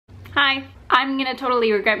Hi. I'm gonna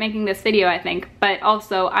totally regret making this video, I think, but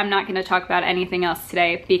also I'm not gonna talk about anything else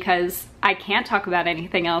today because I can't talk about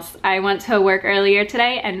anything else. I went to work earlier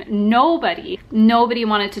today and nobody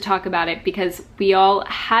wanted to talk about it because we all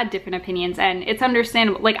had different opinions, and it's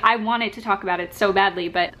understandable. Like, I wanted to talk about it so badly,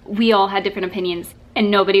 but we all had different opinions. And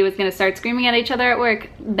nobody was gonna start screaming at each other at work.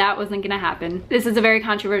 That wasn't gonna happen. This is a very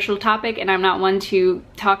controversial topic, and I'm not one to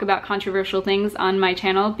talk about controversial things on my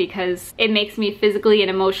channel because it makes me physically and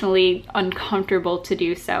emotionally uncomfortable to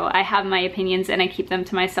do so. I have my opinions and I keep them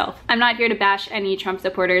to myself. I'm not here to bash any Trump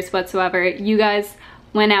supporters whatsoever. You guys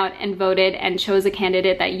went out and voted and chose a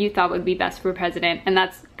candidate that you thought would be best for president, and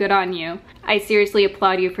that's good on you. I seriously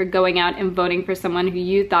applaud you for going out and voting for someone who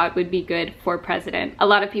you thought would be good for president. A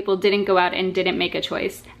lot of people didn't go out and didn't make a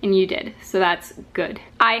choice, and you did, so that's good.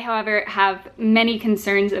 I, however, have many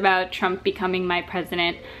concerns about Trump becoming my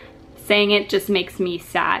president. Saying it just makes me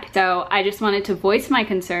sad. So I just wanted to voice my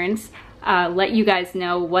concerns, let you guys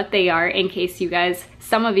know what they are in case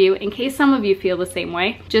some of you feel the same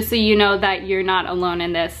way, just so you know that you're not alone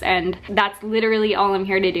in this. And that's literally all I'm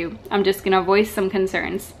here to do. I'm just gonna voice some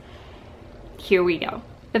concerns. Here we go.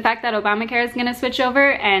 The fact that Obamacare is gonna switch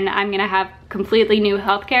over and I'm gonna have completely new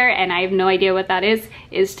healthcare and I have no idea what that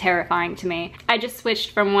is terrifying to me. I just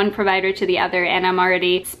switched from one provider to the other and I'm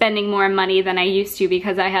already spending more money than I used to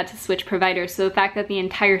because I had to switch providers. So the fact that the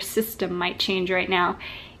entire system might change right now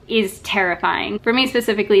is terrifying. For me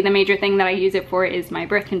specifically, the major thing that I use it for is my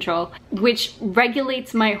birth control, which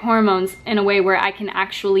regulates my hormones in a way where I can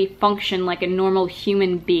actually function like a normal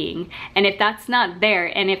human being. And if that's not there,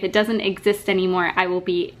 and if it doesn't exist anymore, I will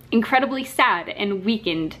be incredibly sad and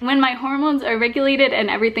weakened. When my hormones are regulated and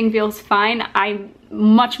everything feels fine, I'm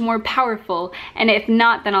much more powerful. And if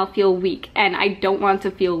not, then I'll feel weak, and I don't want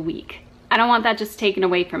to feel weak. I don't want that just taken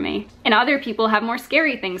away from me. And other people have more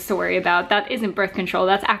scary things to worry about. That isn't birth control.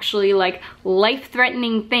 That's actually like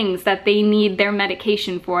life-threatening things that they need their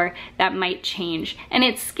medication for that might change. And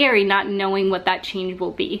it's scary not knowing what that change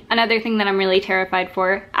will be. Another thing that I'm really terrified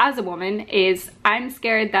for as a woman is I'm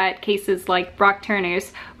scared that cases like Brock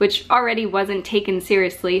Turner's, which already wasn't taken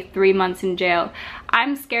seriously, 3 months in jail,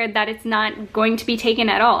 I'm scared that it's not going to be taken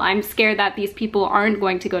at all. I'm scared that these people aren't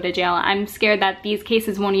going to go to jail. I'm scared that these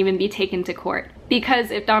cases won't even be taken to court. Because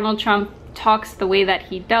if Donald Trump talks the way that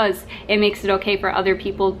he does, it makes it okay for other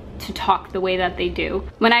people to talk the way that they do.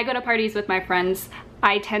 When I go to parties with my friends,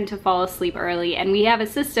 I tend to fall asleep early, and we have a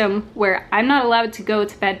system where I'm not allowed to go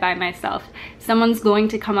to bed by myself. Someone's going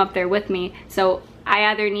to come up there with me, so I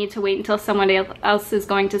either need to wait until someone else is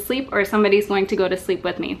going to sleep or somebody's going to go to sleep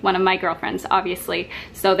with me. One of my girlfriends, obviously.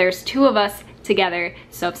 So there's two of us together.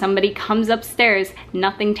 So if somebody comes upstairs,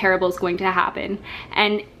 nothing terrible is going to happen.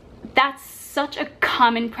 And that's such a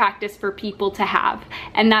common practice for people to have.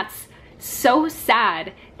 And that's so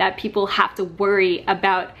sad that people have to worry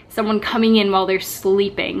about someone coming in while they're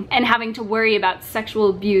sleeping and having to worry about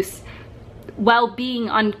sexual abuse while being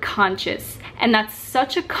unconscious. And that's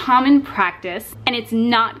such a common practice, and it's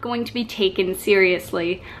not going to be taken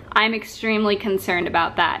seriously. I'm extremely concerned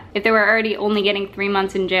about that. If they were already only getting 3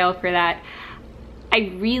 months in jail for that,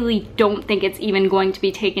 I really don't think it's even going to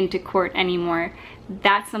be taken to court anymore.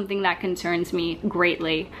 That's something that concerns me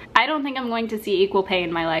greatly. I don't think I'm going to see equal pay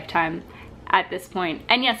in my lifetime at this point.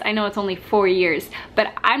 And yes, I know it's only 4 years,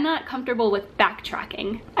 but I'm not comfortable with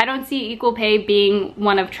backtracking. I don't see equal pay being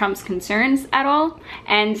one of Trump's concerns at all,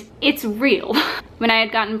 and it's real. When I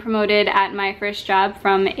had gotten promoted at my first job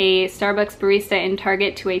from a Starbucks barista in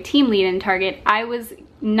Target to a team lead in Target, I was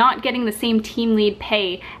not getting the same team lead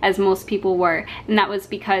pay as most people were, and that was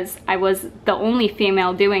because I was the only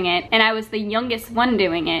female doing it and I was the youngest one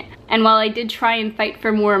doing it. And while I did try and fight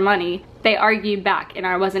for more money, they argued back and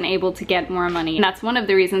I wasn't able to get more money. And that's one of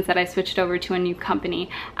the reasons that I switched over to a new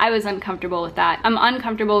company. I was uncomfortable with that. I'm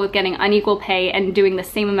uncomfortable with getting unequal pay and doing the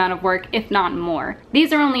same amount of work, if not more.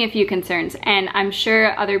 These are only a few concerns, and I'm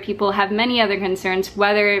sure other people have many other concerns,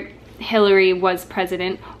 whether Hillary was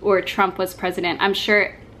president or Trump was president. I'm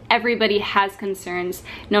sure everybody has concerns,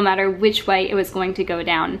 no matter which way it was going to go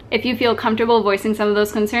down. If you feel comfortable voicing some of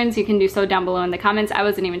those concerns, you can do so down below in the comments. I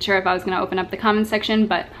wasn't even sure if I was going to open up the comment section,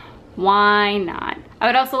 but why not? I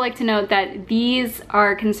would also like to note that these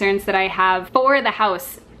are concerns that I have for the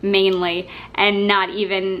House mainly, and not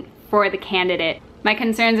even for the candidate. My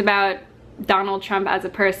concerns about Donald Trump as a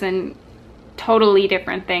person, totally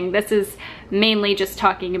different thing. This is mainly just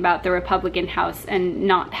talking about the Republican House and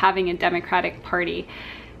not having a Democratic Party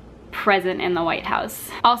present in the White House.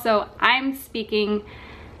 Also, I'm speaking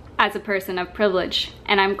as a person of privilege,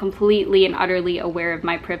 and I'm completely and utterly aware of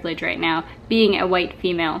my privilege right now, being a white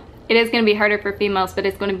female. It is going to be harder for females, but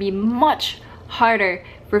it's going to be much harder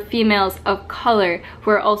for females of color who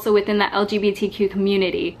are also within the LGBTQ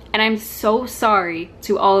community. And I'm so sorry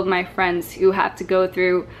to all of my friends who have to go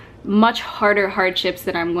through much harder hardships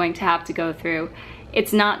than I'm going to have to go through.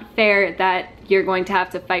 It's not fair that you're going to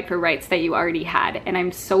have to fight for rights that you already had, and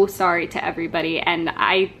I'm so sorry to everybody, and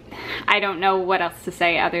I don't know what else to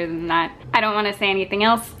say other than that. I don't want to say anything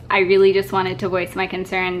else. I really just wanted to voice my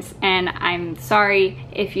concerns, and I'm sorry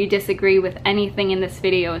if you disagree with anything in this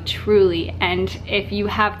video, truly. And if you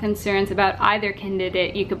have concerns about either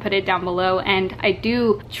candidate, you could put it down below. And I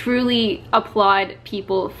do truly applaud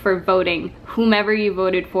people for voting. Whomever you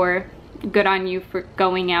voted for, good on you for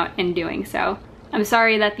going out and doing so. I'm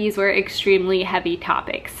sorry that these were extremely heavy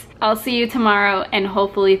topics. I'll see you tomorrow, and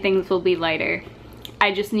hopefully things will be lighter.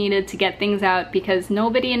 I just needed to get things out because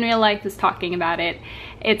nobody in real life is talking about it.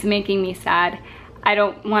 It's making me sad. I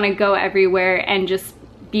don't want to go everywhere and just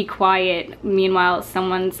be quiet meanwhile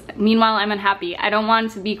I'm unhappy. I don't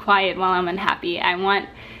want to be quiet while I'm unhappy. I want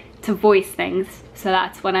to voice things. So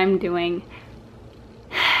that's what I'm doing.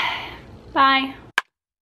 Bye.